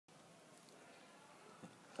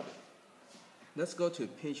Let's go to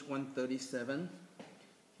page 137.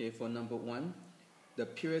 Okay, for number 1, the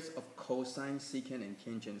periods of cosine, secant, and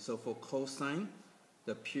tangent. So for cosine,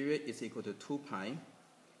 the period is equal to 2 pi,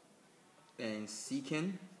 and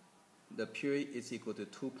secant, the period is equal to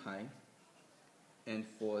 2 pi, and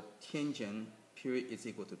for tangent, period is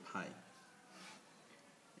equal to pi.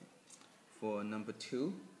 For number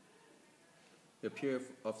 2, the period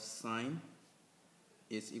of sine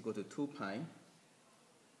is equal to 2 pi,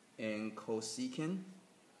 and cosecant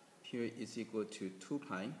period is equal to 2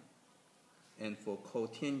 pi, and for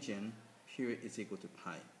cotangent period is equal to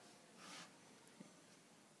pi.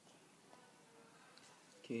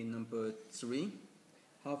 Okay, number 3,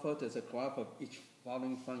 how far does the graph of each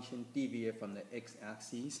following function deviate from the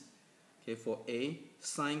x-axis? Okay, for A,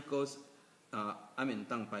 sine goes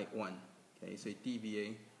down by 1. Okay, so it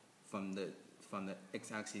deviates from the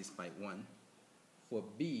x-axis by 1. For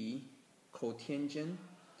B, cotangent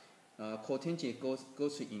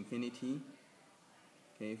goes to infinity.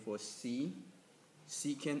 Okay, for C,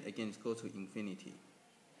 secant again goes to infinity.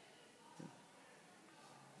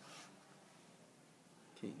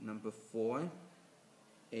 Okay, number 4,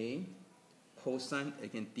 A, cosine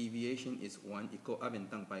again deviation is 1. It goes up and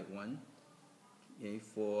down by 1. Okay,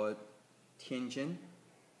 for tangent,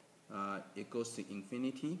 it goes to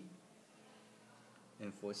infinity,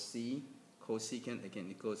 and for C, cosecant again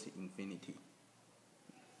it goes to infinity.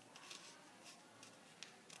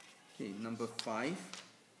 Okay, number 5.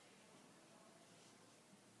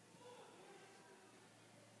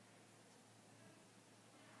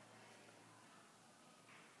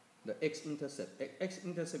 The x-intercept.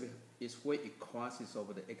 X-intercept is where it crosses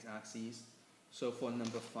over the x-axis. So for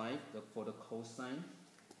number 5, for the cosine,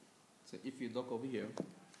 so if you look over here,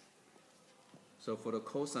 so for the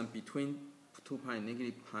cosine between 2 pi and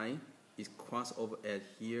negative pi, it crosses over at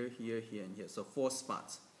here, here, here, and here. So 4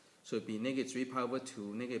 spots. So it'd be negative 3 pi over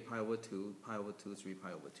 2, negative pi over 2, pi over 2, 3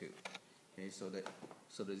 pi over 2. Okay, so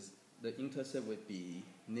the intercept would be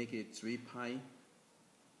negative 3 pi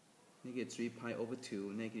over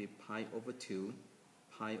 2, negative pi over 2,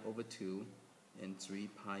 pi over 2, and 3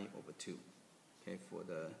 pi over 2. Okay, for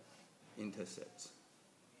the intercepts.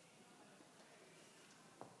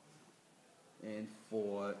 And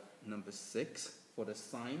for number 6, for the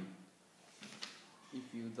sine,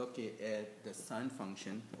 if you look at the sine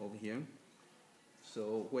function over here,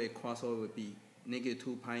 so where it crosses over would be negative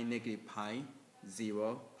 2 pi, negative pi,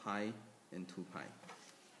 0, pi, and 2 pi.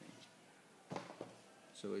 Okay.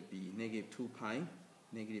 So it would be negative 2 pi,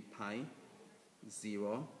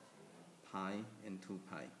 0, pi, and 2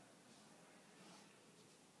 pi.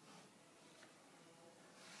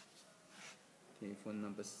 Okay, for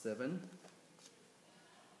number 7,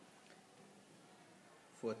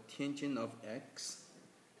 for tangent of x,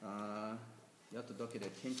 you have to look at the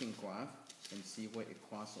tangent graph and see where it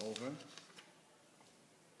crosses over.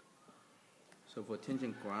 So for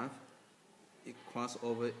tangent graph, it crosses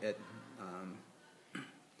over at,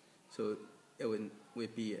 so it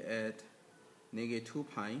would be at negative 2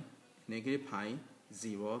 pi, negative pi,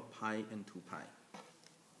 0, pi, and 2 pi.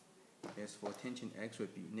 As for tangent x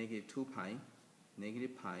would be negative 2 pi,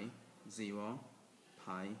 negative pi, 0,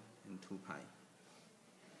 pi, and 2 pi.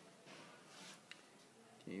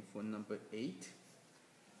 Okay, for number 8,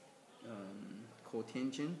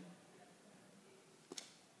 cotangent.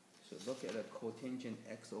 So look at the cotangent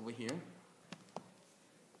x over here.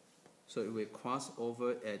 So it will cross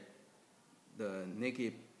over at the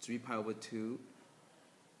negative 3 pi over 2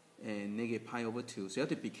 and negative pi over 2. So you have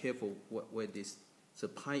to be careful where this, so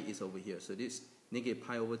pi is over here. So this negative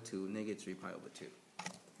pi over 2, negative 3 pi over 2.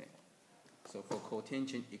 Okay. So for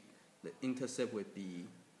cotangent, the intercept would be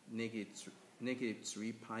negative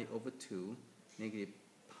 3 pi over 2, negative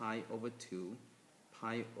pi over 2,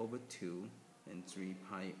 pi over 2, and 3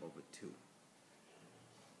 pi over 2.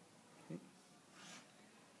 Okay.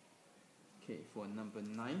 Okay, for number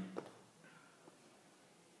 9,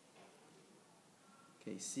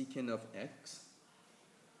 okay, secant of x.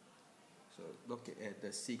 So look at the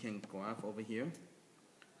secant graph over here.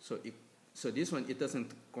 So this one, it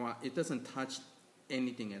doesn't touch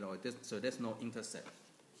anything at all. So there's no intercept.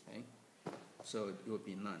 Okay. So it would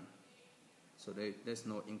be none. So there's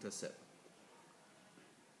no intercept.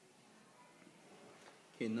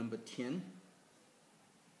 Okay, number 10.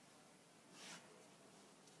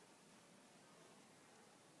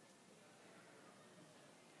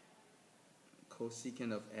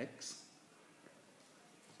 Cosecant of x.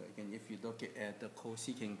 So again, if you look at the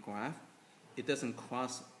cosecant graph, it doesn't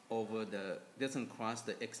cross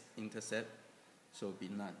the x-intercept, so it would be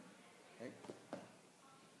none. Okay.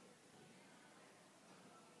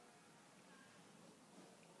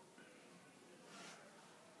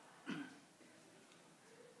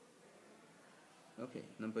 Okay,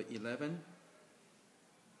 number 11,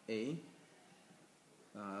 A,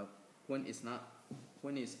 when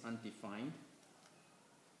it's undefined.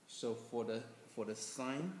 So for the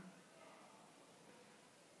sign,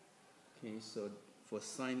 okay, so for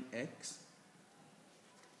sine x,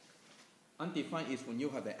 undefined is when you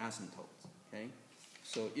have the asymptote, okay?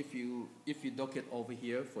 So if you look at over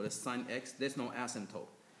here for the sine x, there's no asymptote.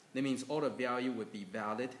 That means all the value would be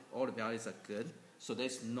valid, all the values are good, so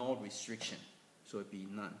there's no restriction. So it'd be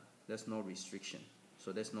none. There's no restriction.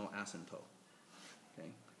 So there's no asymptote. Okay.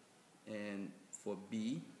 And for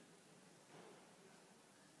B,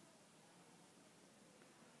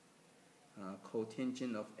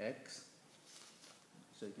 cotangent of x.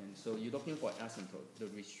 So you're looking for asymptote, the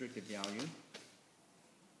restricted value.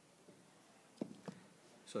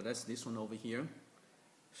 So that's this one over here.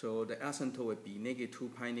 So the asymptote would be negative 2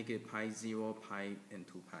 pi, negative pi, 0, pi, and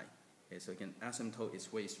 2 pi. Okay, so again, asymptote is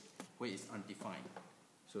where it's undefined.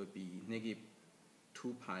 So it would be negative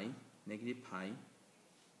 2 pi, negative pi,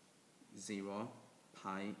 0,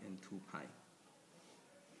 pi, and 2 pi.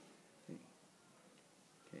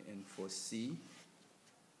 Okay, and for C,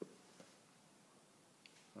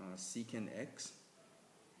 secant x.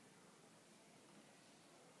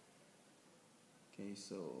 Okay,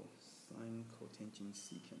 so sine, cotangent,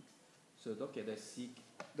 secant. So look at the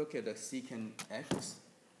secant x.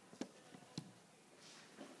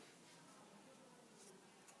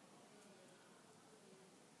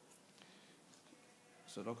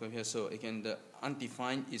 So look over here. So again, the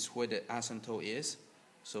undefined is where the asymptote is.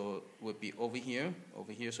 So it would be over here.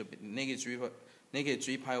 Over here, so negative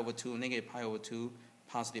 3 pi over 2, negative pi over 2,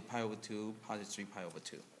 positive pi over 2, positive 3 pi over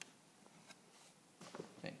 2.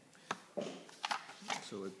 Okay.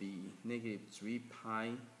 So it would be negative 3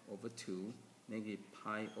 pi over 2, negative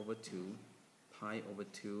pi over 2, pi over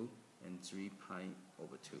 2, and 3 pi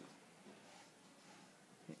over 2.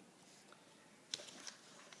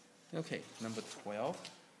 Okay, number 12.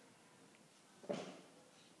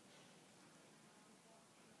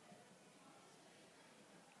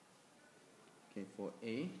 Okay, for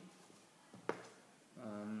A,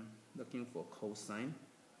 looking for cosine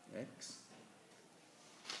x.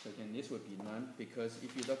 So again, this would be none because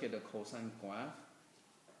if you look at the cosine graph,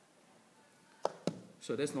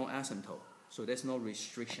 so there's no asymptote, so there's no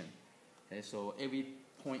restriction. Okay, so every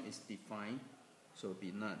point is defined, so it would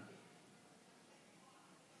be none.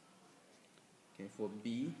 Okay, for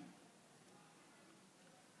B,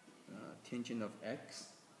 tangent of x.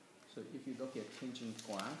 So if you look at tangent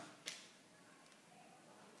graph,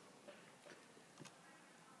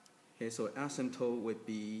 okay, so asymptote would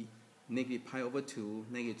be negative pi over 2,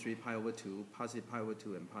 negative 3 pi over 2, positive pi over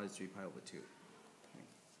 2, and positive 3 pi over 2.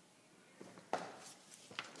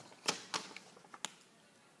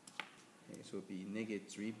 Okay, so it would be negative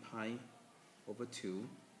 3 pi over 2,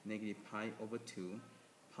 negative pi over 2,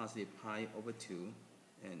 positive pi over 2,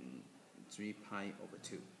 and 3 pi over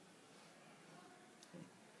 2.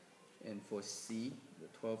 Okay. And for C, the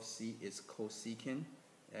 12C is cosecant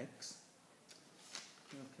x.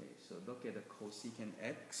 Okay, so look at the cosecant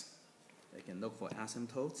x. I can look for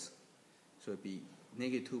asymptotes. So it would be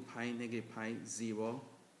negative 2 pi, negative pi, 0,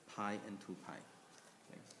 pi, and 2 pi.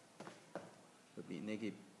 Okay. It would be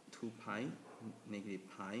negative 2 pi, negative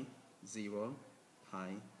pi, 0, pi,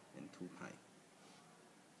 and 2 pi.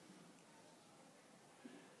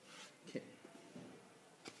 Okay.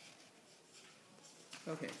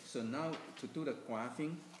 Okay, so now to do the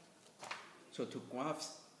graphing, so to graph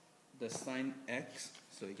the sine x,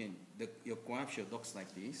 so again, your graph should look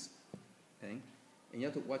like this, okay? And you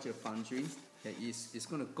have to watch your boundary. Okay, it's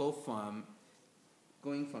going to go from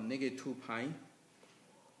negative 2 pi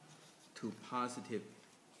to positive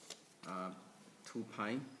 2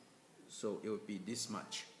 pi, so it would be this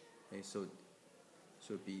much. Okay, so it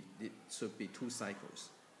should be 2 cycles.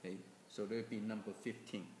 Okay, so there would be number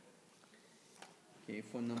 15. Okay,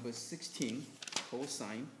 for number 16,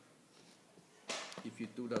 cosine. If you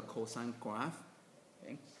do the cosine graph,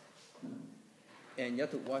 okay, and you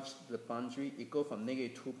have to watch the boundary, it goes from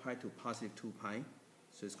negative 2 pi to positive 2 pi.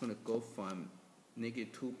 So it's going to go from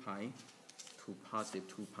negative 2 pi to positive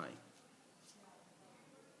 2 pi.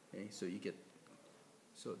 Okay, so you get,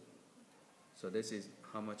 so this is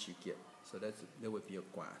how much you get. So that would be a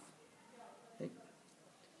graph. Okay.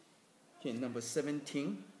 Okay, number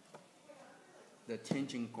 17, the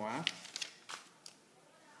tangent graph.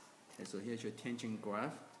 Okay, so here's your tangent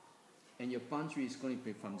graph, and your boundary is going to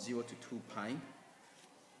be from 0 to 2 pi.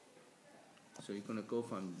 So you're going to go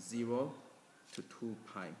from 0 to 2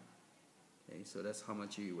 pi. Okay, so that's how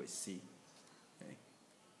much you will see. Okay,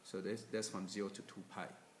 so that's from 0 to 2 pi.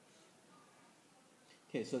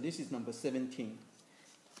 Okay, so this is number 17.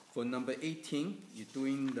 For number 18, you're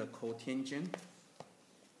doing the cotangent.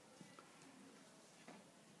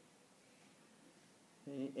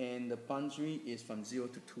 Okay, and the boundary is from 0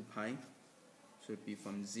 to 2 pi. So it'd be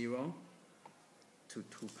from 0 to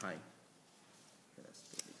 2 pi. Okay, let's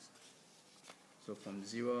do this. So from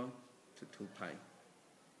 0 to 2 pi.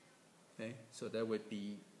 Okay, so that would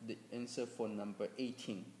be the answer for number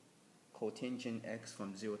 18. Cotangent x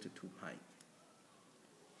from 0 to 2 pi.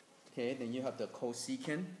 Okay, then you have the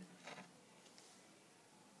cosecant.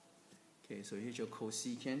 Okay, so here's your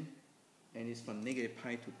cosecant, and it's from negative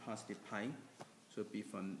pi to positive pi. So it'll be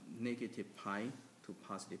from negative pi to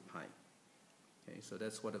positive pi. Okay, so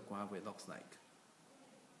that's what the graph looks like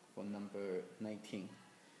for number 19.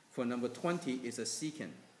 For number 20 is a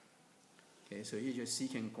secant. Okay, so here's your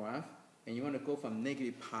secant graph, and you want to go from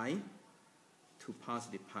negative pi to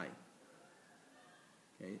positive pi.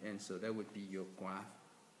 Okay, and so that would be your graph.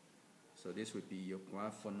 So this would be your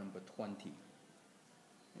graph for number 20.